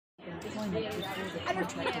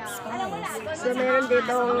So, meron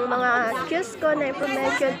ditong mga kiosk na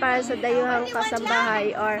information para sa dayuhang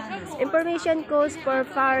kasambahay or information codes for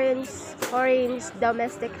foreign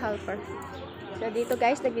domestic helper. So, dito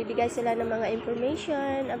guys, nagbibigay sila ng mga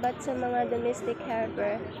information about sa mga domestic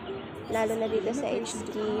helper, lalo na dito sa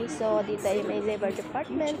HT. So, dito ay may labor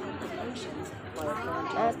department.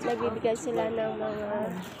 At nagbibigay sila ng mga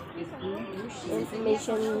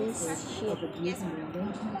information sheet.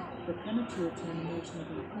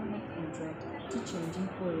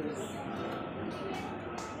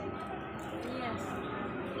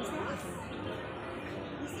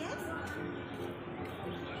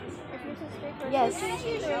 Yes.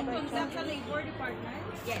 Is that the labor department?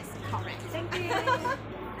 Yes, correct. Thank you.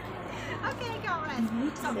 Okay, correct.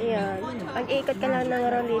 So, ayan. Pag-ikot ka lang ng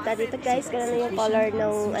rolita dito guys, ganun na yung color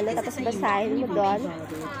ng ano, tapos basahin mo doon.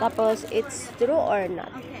 Tapos, it's true or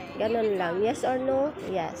not. Ganun lang. Yes or no?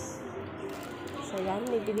 Yes. So, yan.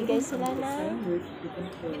 May bibigay sila na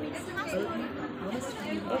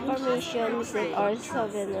information or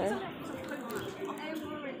souvenir.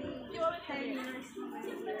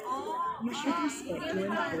 You should respect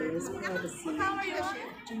your employer's privacy.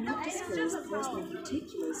 Do not disclose personal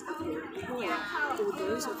particulars of your employer or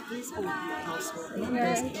those of his or her household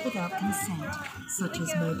members without consent, such as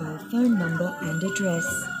mobile phone number and address.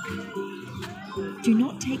 Do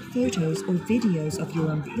not take photos or videos of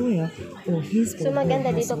your employer or his or her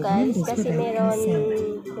maganda dito household guys members kasi without meron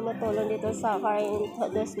consent. tumutulong dito sa current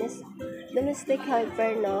domestic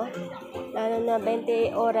helper, no? Lalo na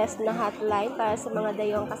 20 oras na hotline para sa mga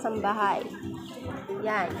dayong kasambahay.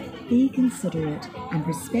 Yan. Be considerate and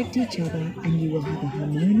respect each other and you will have a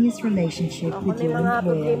harmonious relationship with Kung may your mga employer.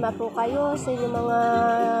 problema po kayo sa inyong mga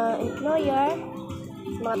employer,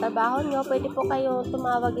 sa mga trabaho nyo, pwede po kayo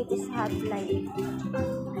tumawag dito sa hotline.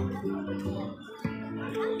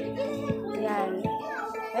 Yan.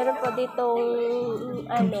 Meron po ditong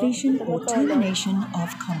Completion or tumutulong termination of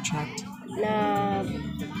contract. na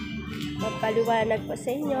magpaliwanag po sa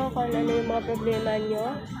inyo kung ano yung mga problema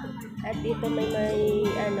nyo. At dito may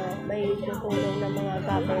tutulong ng mga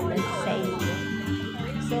government sa inyo.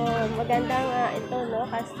 So, maganda nga ito, no?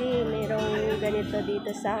 Kasi mayroong ganito dito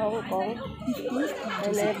sa Hong Kong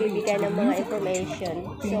na nabibigay ng mga information.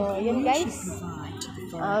 So, yun guys.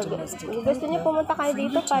 Gusto niyo pumunta kayo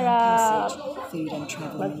dito para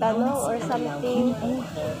magtanong or something.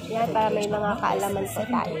 Yan, para may mga kaalaman po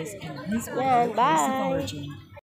tayo. Yan, bye!